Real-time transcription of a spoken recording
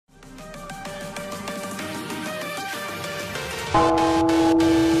Alright,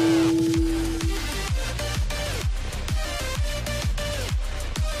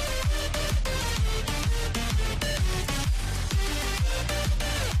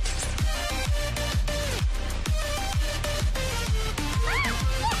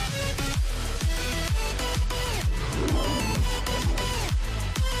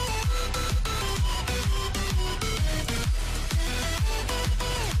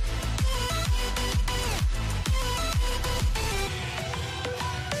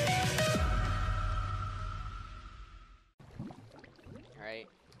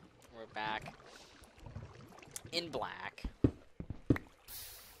 we're back. In black.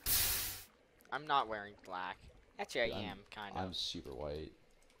 I'm not wearing black. Actually, I am, kind of. I'm super white.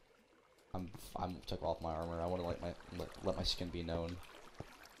 I'm took off my armor. I want to let my skin be known.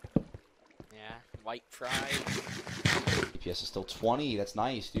 Yeah, white pride. DPS is still 20. That's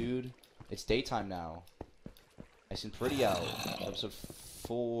nice, dude. It's daytime now. Nice and pretty out. Episode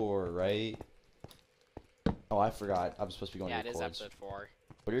 4, right? Oh, I forgot. I'm supposed to be going to records. Yeah, it is episode 4.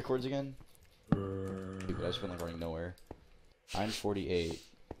 What are your chords again? Dude, I just been like running nowhere. I'm 48.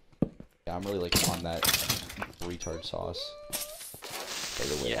 Yeah, I'm really like on that retard sauce.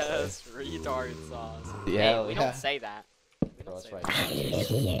 Yes, retard sauce. Yeah, hey, we don't say that. Oh, that's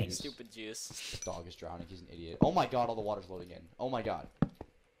right. Stupid juice. This dog is drowning. He's an idiot. Oh my god, all the water's loading in. Oh my god.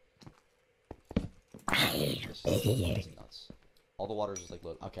 This is nuts. All the water's just like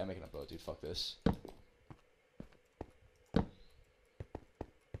load. Okay, I'm making a boat, dude. Fuck this.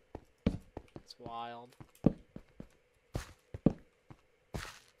 It's wild.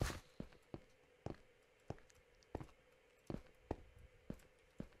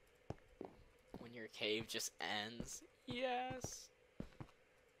 When your cave just ends. Yes.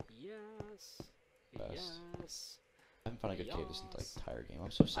 Yes. Best. Yes. I haven't found a good cave this entire game.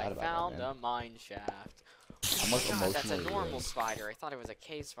 I'm so sad about that, I found man. a mine shaft. I'm like God, that's a emotionally normal ruined. spider. I thought it was a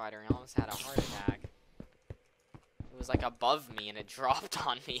cave spider and I almost had a heart attack. It was like above me and it dropped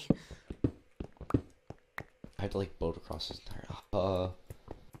on me. I had to like boat across this entire.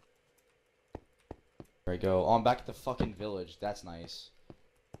 There we go. Oh, I'm back at the fucking village. That's nice.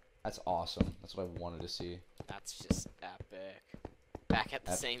 That's awesome. That's what I wanted to see. That's just epic. Back at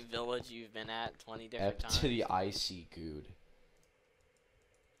the same village you've been at 20 different times. To the icy good.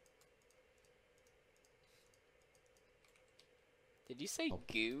 Did you say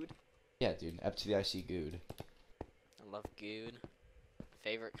good? Yeah, dude. Up to the icy good. I love good.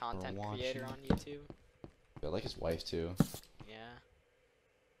 Favorite content creator on YouTube? I like his wife too. Yeah.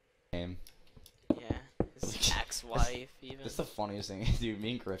 Same. Yeah. His ex-wife even. That's the funniest thing. Dude,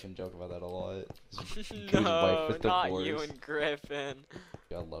 me and Griffin joke about that a lot. No, not you and Griffin.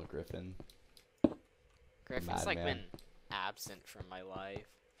 Yeah, I love Griffin. Griffin's like been absent from my life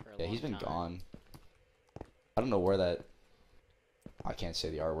for a long time. Yeah, he's been gone. I don't know where that... I can't say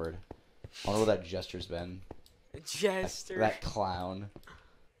the R word. I don't know where that gesture's been. Jester. That clown.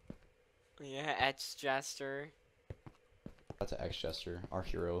 Yeah, Etch Jester. That's an X Jester, our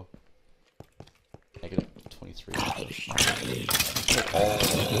hero. Negative 23. All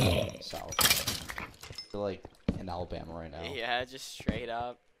south. They're like in Alabama right now. Yeah, just straight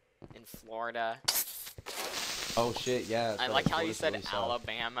up in Florida. Oh shit, yeah. I like how you said really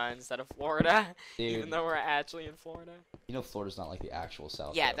Alabama instead of Florida, dude, even though we're actually in Florida. You know Florida's not like the actual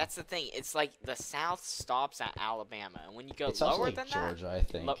South. Yeah, though. that's the thing. It's like the South stops at Alabama, and when you go it's lower like than Georgia, that, I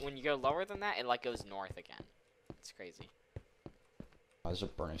think. when you go lower than that, it like goes north again. It's crazy. Oh, there's a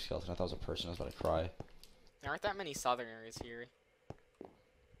burning skeleton. I thought it was a person. I was about to cry. There aren't that many Southerners here.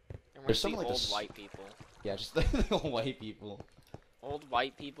 There's some like old white people. Yeah, just the old white people. Old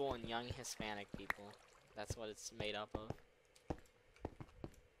white people and young Hispanic people. That's what it's made up of.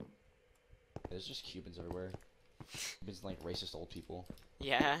 There's just Cubans everywhere. Cubans like racist old people.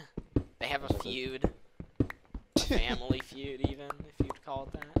 Yeah, they have a feud. A family feud, even, if you'd call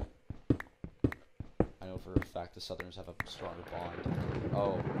it that. I know for a fact the Southerners have a stronger bond.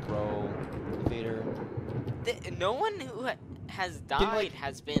 Oh, bro, Vader. No one who has died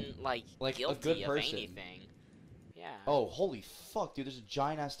has been like guilty a good of person. anything. Yeah. Oh, holy fuck, dude! There's a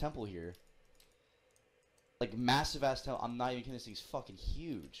giant ass temple here. Like massive ass temple. I'm not even kidding. This thing's fucking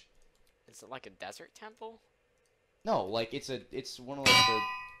huge. Is it like a desert temple? No, like it's one of like the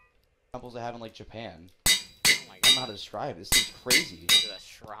temples they have in like Japan. Oh my god. I don't know how to describe it. This thing's crazy. Is it a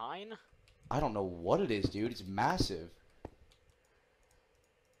shrine? I don't know what it is, dude. It's massive.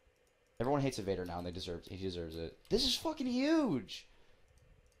 Everyone hates Vader now, and he deserves it. This is fucking huge.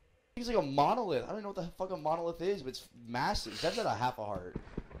 He's like a monolith. I don't know what the fuck a monolith is, but it's massive. That's at a half a heart.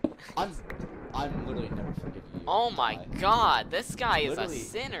 I'm literally never forgiving you. Oh my god, this guy is a Literally.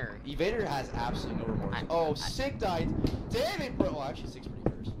 sinner. Evader has absolutely no remorse. Oh, Sig died. Damn it, bro. Well, actually, Sig's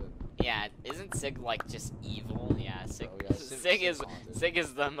pretty cursed, but... Yeah, isn't Sig like just evil? Yeah, Sig. Bro, yeah, Sig's haunted. Sig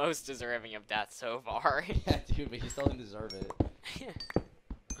is the most deserving of death so far. Yeah, dude, but he still didn't deserve it.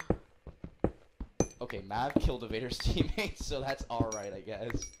 Okay, Mav killed Evader's teammates, so that's alright, I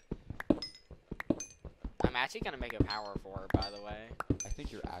guess. I'm actually gonna make a power 4, by the way. I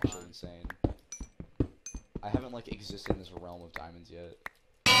think you're actually insane. I haven't, like, existed in this realm of diamonds yet.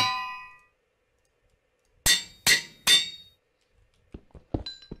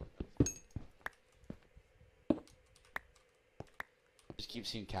 Just keep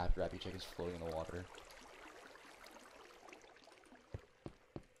seeing capture happy chickens floating in the water.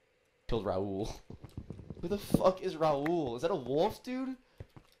 Killed Raul. Who the fuck is Raul? Is that a wolf, dude?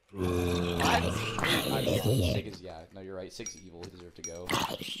 What? I don't know. Sig is, yeah. No, you're right. Sig's evil. He deserved to go.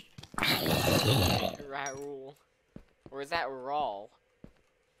 Raul. Or is that Raul?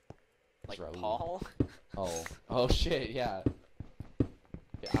 Like Raul. Paul? Oh. Oh, shit, yeah.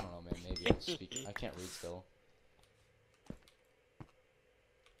 Yeah, I don't know, man. Maybe. I'll speak. I can't read still.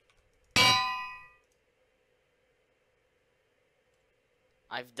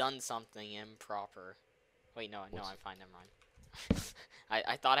 I've done something improper. Wait, no, I'm fine, never mind.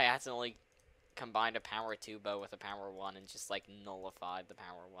 I thought I accidentally combined a power 2 bow with a power 1 and just, like, nullified the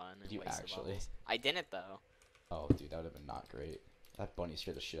power 1 and Did you wasted actually? levels. I didn't, though. Oh, dude, that would have been not great. That bunny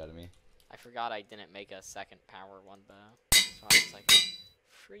scared the shit out of me. I forgot I didn't make a second power 1 bow. So I was like,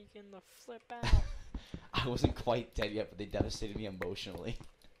 freaking the flip out. I wasn't quite dead yet, but they devastated me emotionally.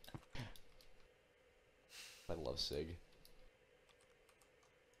 I love Sig.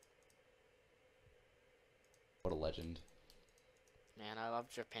 What a legend. Man, I love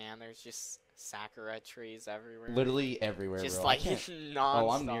Japan. There's just sakura trees everywhere. Literally everywhere, just bro. like non-stop. Oh,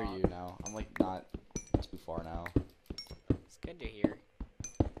 I'm near you now. I'm like not too far now. It's good to hear.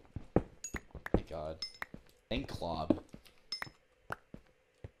 Thank God. Thank Klob. I'm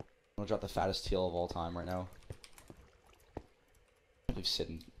gonna drop the fattest teal of all time right now. I believe Sid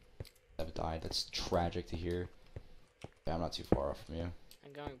and have died. That's tragic to hear. Yeah, I'm not too far off from you.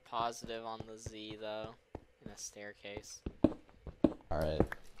 I'm going positive on the Z though, in a staircase. Alright.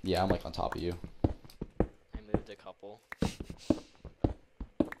 Yeah, I'm like on top of you. I moved a couple.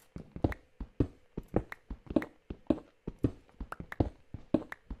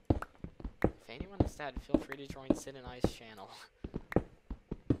 If anyone is dead, feel free to join Sid and I's channel.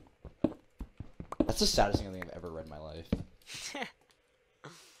 That's the saddest thing I think I've ever read in my life.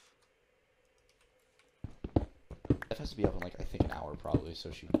 That has to be up in like I think an hour probably,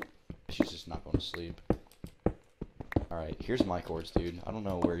 so she's just not going to sleep. Alright, here's my chords, dude. I don't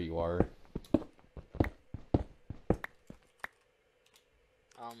know where you are.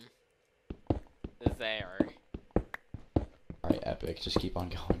 There. Alright, epic. Just keep on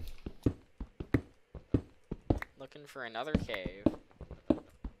going. Looking for another cave.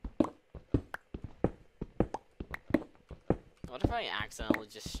 What if I accidentally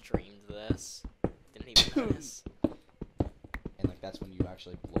just streamed this? Didn't even notice. And like that's when you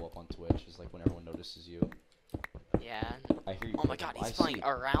actually blow up on Twitch, is like when everyone notices you. Yeah. I hear you. Oh my god, he's playing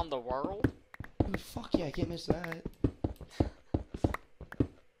Around the World? Dude, fuck yeah, I can't miss that.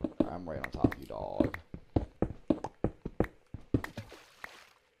 I'm right on top of you, dog.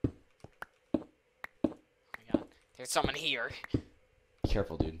 Oh my god. There's someone here. Be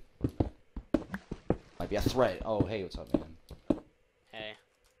careful, dude. Might be a threat. Oh, hey, what's up, man? Hey.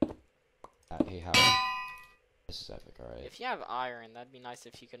 Hey, how? This is epic, alright. If you have iron, that'd be nice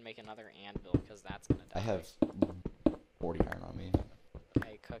if you could make another anvil, because that's gonna die. I have 40 iron on me.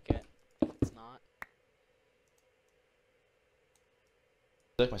 Okay, cook it. If it's not.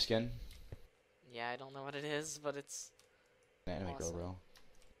 You like my skin? Yeah, I don't know what it is, but it's... Anime girl, Awesome. bro.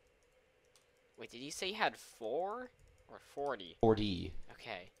 Wait, did you say you had 4? Or 40? 40.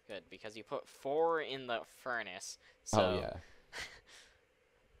 Okay, good, because you put 4 in the furnace, so... Oh, yeah.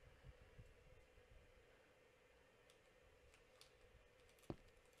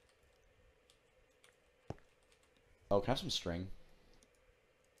 Oh, can I have some string?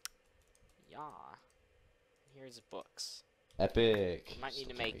 Yeah. Here's books. Epic. You might need Still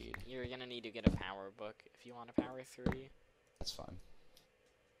to can't make... read. You're gonna need to get a power book if you want a power 3. That's fine.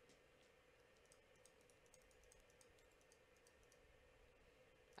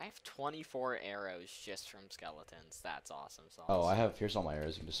 I have 24 arrows just from skeletons. That's awesome sauce. Oh, I have... Here's all my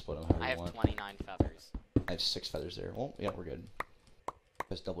arrows. You can just split them however I you have want. 29 feathers. I have 6 feathers there. Well, yeah, we're good.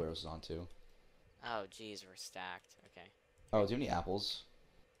 There's double arrows on, too. Oh, jeez, we're stacked. Okay. Oh, do you have any apples?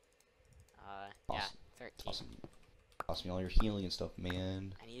 Yeah, Awesome. 13. Awesome. Toss me all your healing and stuff,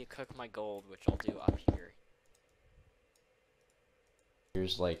 man. I need to cook my gold, which I'll do up here.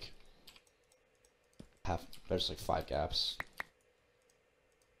 Here's like there's like 5 gaps.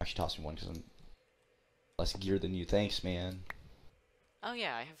 Actually, toss me one because I'm less geared than you. Thanks, man. Oh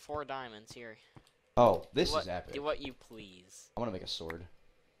yeah, I have 4 diamonds here. Oh, this is epic. Do what you please. I'm gonna make a sword.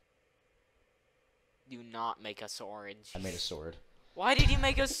 Do not make a sword. I made a sword. Why did you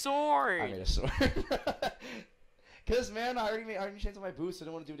make a sword? I made a sword. Cause man, I already enchanted my boots. I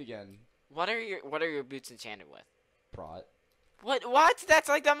don't want to do it again. What are your boots enchanted with? Prot. What? That's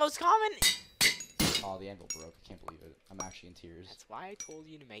like the most common. Oh, the anvil broke. I can't believe it. I'm actually in tears. That's why I told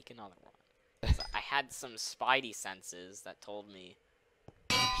you to make another one. So I had some spidey senses that told me.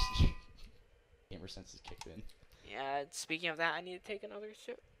 Gamer senses kicked in. Yeah. Speaking of that, I need to take another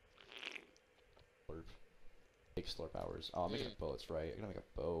ship. Slurp. Big slurp hours. Oh, I'm making a bow. That's right. I'm gonna make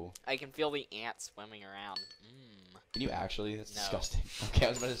a bow. I can feel the ants swimming around. Mmm. Can you actually? That's No. disgusting. Okay, I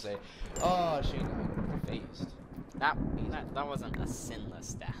was about to say. Oh, Shane died. Phased. That wasn't a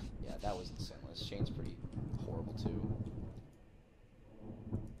sinless death. Yeah, that wasn't sinless. Shane's pretty horrible too.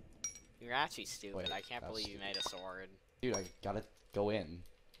 You're actually stupid. Wait, I can't believe you made a sword. Dude, I gotta go in.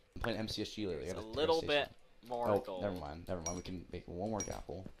 I'm playing MCSG lately. It's a little bit more gold. Never mind. Never mind. We can make one more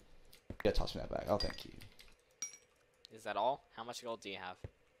apple. You gotta toss me that back. Oh, thank you. Is that all? How much gold do you have?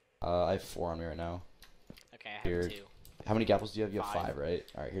 I have 4 on me right now. Okay, I have Here. 2. How many apples do you have? You have 5. 5, right?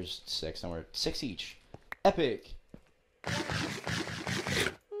 Alright, here's 6. Now we're 6 each. Epic!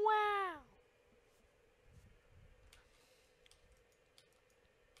 Wow!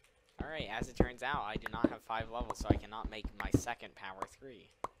 Alright, as it turns out, I do not have 5 levels, so I cannot make my second power 3.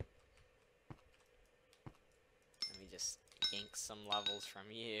 Let me just yank some levels from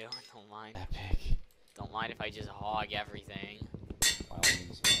you. Don't mind. Epic. Don't mind if I just hog everything. By all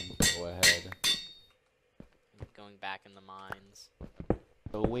means, man. Go ahead. I'm going back in the mines.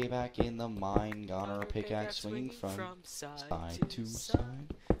 Go way back in the mine. Got our pickaxe swinging from side to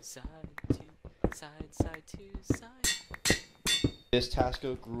side. side to side. This task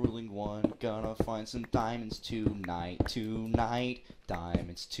a grueling one. Gonna find some diamonds tonight.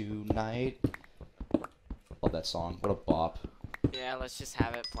 Diamonds tonight. Love that song. What a bop. Yeah, let's just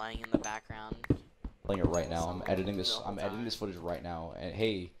have it playing in the background. Playing it right now. I'm editing this. I'm editing this footage right now. And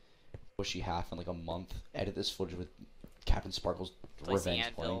hey, BushieHalf in like a month. Edit this footage with Captain Sparkle's Place the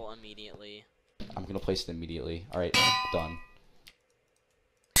revenge playing. anvil immediately. I'm gonna place it immediately. All right, done.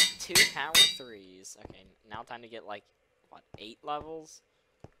 2 power 3s. Okay, now time to get like what, 8 levels?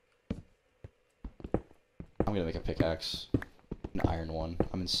 I'm gonna make a pickaxe, an iron one.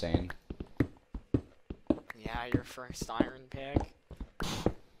 I'm insane. Yeah, your first iron pick.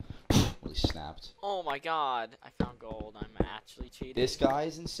 Really snapped. Oh my god, I found gold. I'm actually cheating. This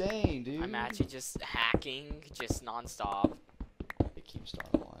guy's insane, dude. I'm actually just hacking, just non-stop. It keeps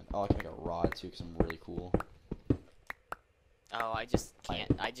starting the line. Oh, I can make a rod too, because I'm really cool. Oh, I just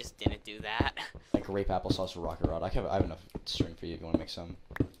can't. I just didn't do that. Like grape applesauce rocket rod. I have enough string for you if you want to make some.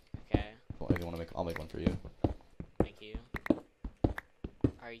 Okay, Well, if you want to make, I'll make one for you. thank you.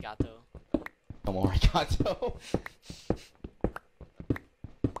 Arigato. Come on, arigato.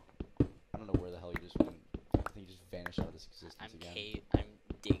 I don't know where the hell you just went. I think you just vanished out of this existence again. I'm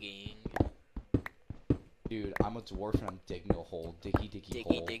digging. Dude, I'm a dwarf and I'm digging a hole. Diggy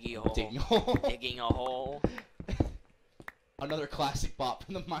hole. Diggy hole. Digging a hole. Digging a hole. Another classic bop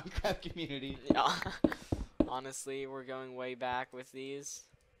from the Minecraft community. Yeah. Honestly, we're going way back with these.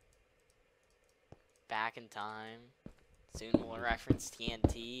 Back in time. Soon we'll reference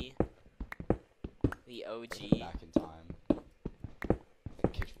TNT. The OG. Back in time. I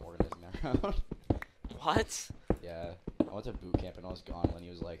kicked from organizing that round. What? Yeah. I went to boot camp and I was gone and he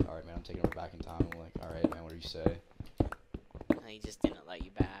was like, alright man, I'm taking over back in time. I'm like, alright man, what do you say? And he just didn't let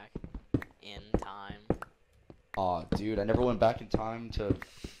you back. In time. Aw, dude, I never went back in time to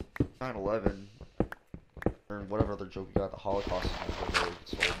 9/11. Or whatever other joke you got, the Holocaust is my favorite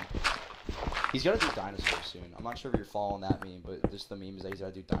sold. He's gotta do dinosaurs soon. I'm not sure if you're following that meme, but just the meme is that he's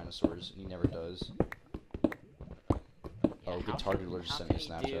gotta do dinosaurs, and he never does. Yeah, Oh, good target alert just sent me a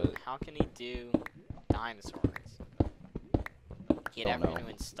Snapchat. How can he do dinosaurs? He'd Don't ever know. to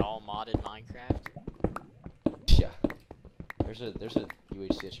install modded Minecraft? Yeah. There's a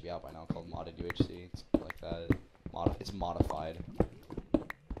UHC that should be out by now called modded UHC. It's like that. It's modified. Wow,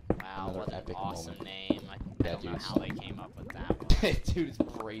 Another what an epic awesome moment. name. I Yeah, don't know dude. how they came up with that one. Dude, it's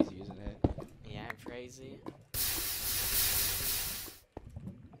crazy, isn't it? Yeah, crazy.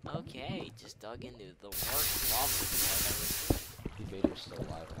 Okay, just dug into the worst lava flood I've ever seen. Evader's still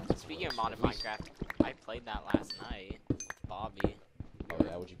alive. and that's Speaking of worse. modded Minecraft, I played that last night with Bobby. Oh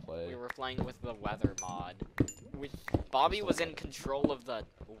yeah, what'd you play? We were playing with the weather mod. Bobby was in control of the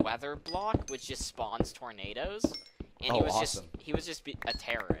weather block, which just spawns tornadoes, and he was awesome. just a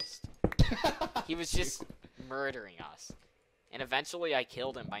terrorist. He was just murdering us, and eventually I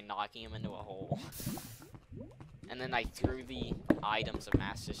killed him by knocking him into a hole. And then I threw the items of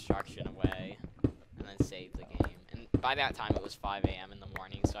mass destruction away, and then saved the game. And by that time it was 5 a.m. in the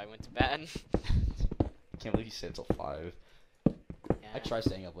morning, so I went to bed. Can't believe you stayed until 5. Yeah. I tried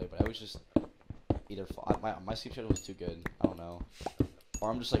staying up late, but I was just either my sleep schedule was too good. I don't know, or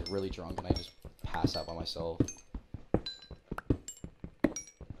I'm just like really drunk and I just pass out by myself.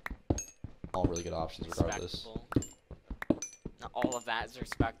 All really good options, regardless. Not all of that is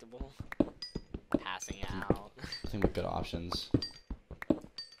respectable. Passing out. I think with good options.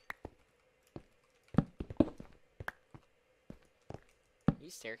 Are you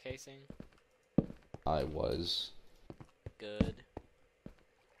staircasing? I was. Good.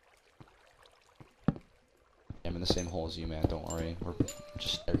 I'm in the same hole as you, man. Don't worry. We're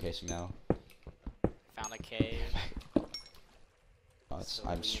just staircasing now. Found a cave. Oh, So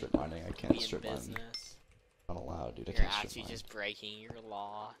I'm strip mining. I can't strip mine. Not allowed, dude. I You're can't strip actually mine. just breaking your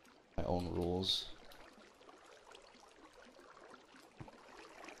law. My own rules.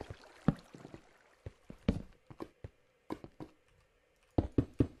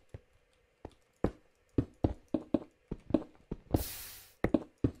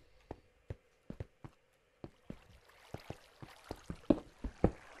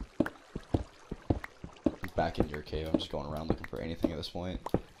 Back in your cave. I'm just going around looking for anything at this point.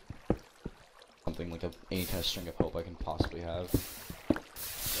 Something like any kind of string of hope I can possibly have.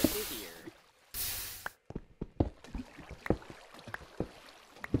 Look at here.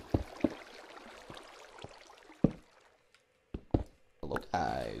 Hello,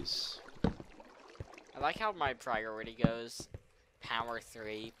 guys. I like how my priority goes power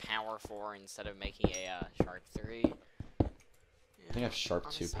 3, power 4 instead of making a sharp 3. Yeah, I think I have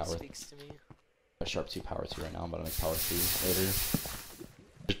sharp 2 power. Speaks to me. A sharp 2 power 2 right now. I'm about to make power 3 later.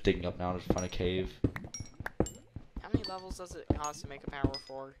 Just digging up now to find a cave. How many levels does it cost to make a power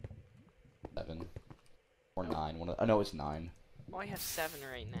 4? 7 or 9. Oh no, it's 9. Oh, I have 7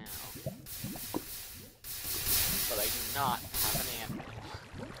 right now. But I do not have an anvil.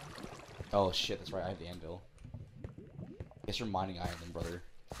 Oh shit, that's right. I have the anvil. Guess you're mining iron then, brother.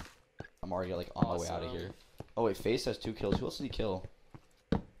 I'm already like on my way out of here. Oh wait, Face has 2 kills. Who else did he kill?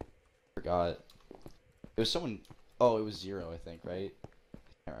 Forgot. It was someone. Oh, it was 0, I think, right? I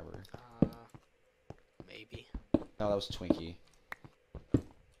can't remember. Maybe. No, that was Twinkie.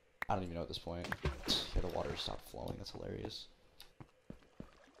 I don't even know at this point. Yeah, the water stopped flowing. That's hilarious.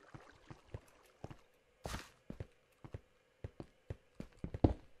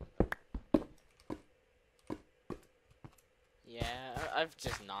 Yeah, I've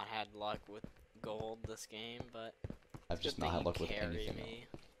just not had luck with gold this game, but I've just not had luck with anything. Me.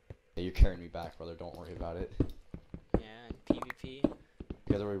 Yeah, you're carrying me back, brother. Don't worry about it. Yeah, and PvP. You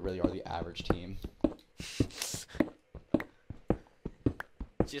guys really are the average team.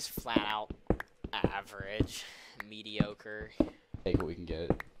 Just flat out average, mediocre. Take what we can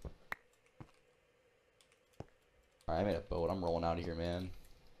get. Alright, I made a boat. I'm rolling out of here, man.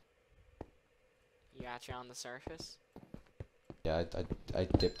 You got you on the surface? Yeah, I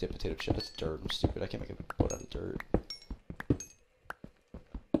dip potato chip. That's dirt. I'm stupid. I can't make a boat out of dirt.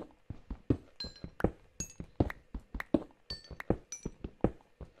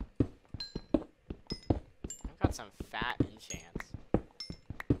 I've got some fat enchants.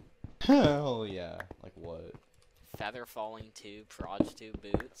 Hell yeah. Like what? Feather falling 2, proj 2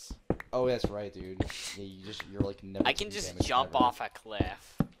 boots. Oh, that's right, dude. Yeah, you're like never. I can just jump off a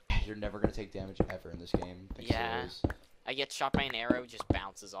cliff. You're never gonna take damage ever in this game. Yeah. I get shot by an arrow, just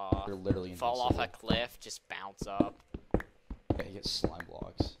bounces off. You're literally fall off a cliff, just bounce up. Yeah, you get slime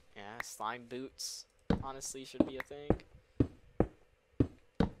blocks. Yeah, slime boots honestly should be a thing.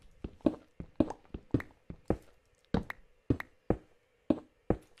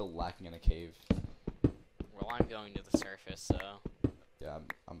 Still lacking in a cave. Well, I'm going to the surface, so. Yeah,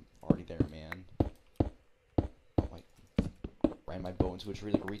 I'm already there, man. I'm like, ran my bow into a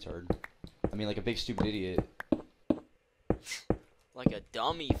tree like a retard. I mean, like a big stupid idiot. Like a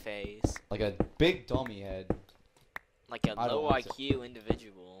dummy face. Like a big dummy head. Like a low IQ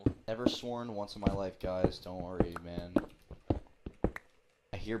individual. Never sworn once in my life, guys. Don't worry, man.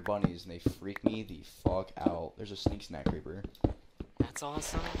 I hear bunnies and they freak me the fuck out. There's a sneak snack creeper. That's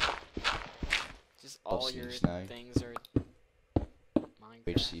awesome. Just all your things are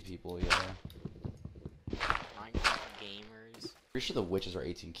Minecraft. HC people, yeah. Minecraft gamers. Pretty sure the witches are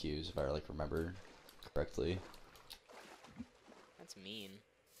 18 Qs if I like remember correctly. That's mean.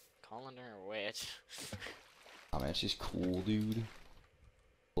 Calling her a witch. Oh man, she's cool, dude.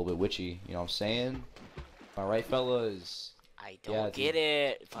 A little bit witchy, you know what I'm saying? Alright, fellas. I don't get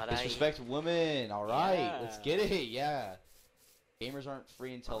it, but Disrespect women, alright. Let's get it, yeah. Gamers aren't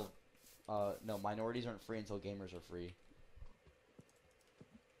free until... no, minorities aren't free until gamers are free.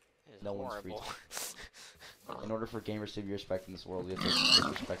 No one's free. In order for gamers to be respected in this world, we have to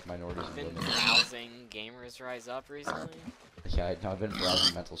disrespect minorities and women. Been browsing Gamers Rise Up recently? Yeah, I've been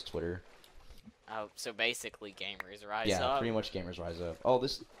browsing Mental's Twitter. Oh, so basically Gamers Rise Up? Yeah, pretty much Gamers Rise Up. Oh,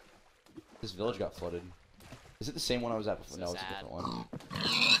 this village got flooded. Is it the same one I was at before? So no, sad. it's a different one. That's a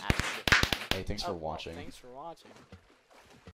different one. Hey, thanks for watching. Well, thanks for watching.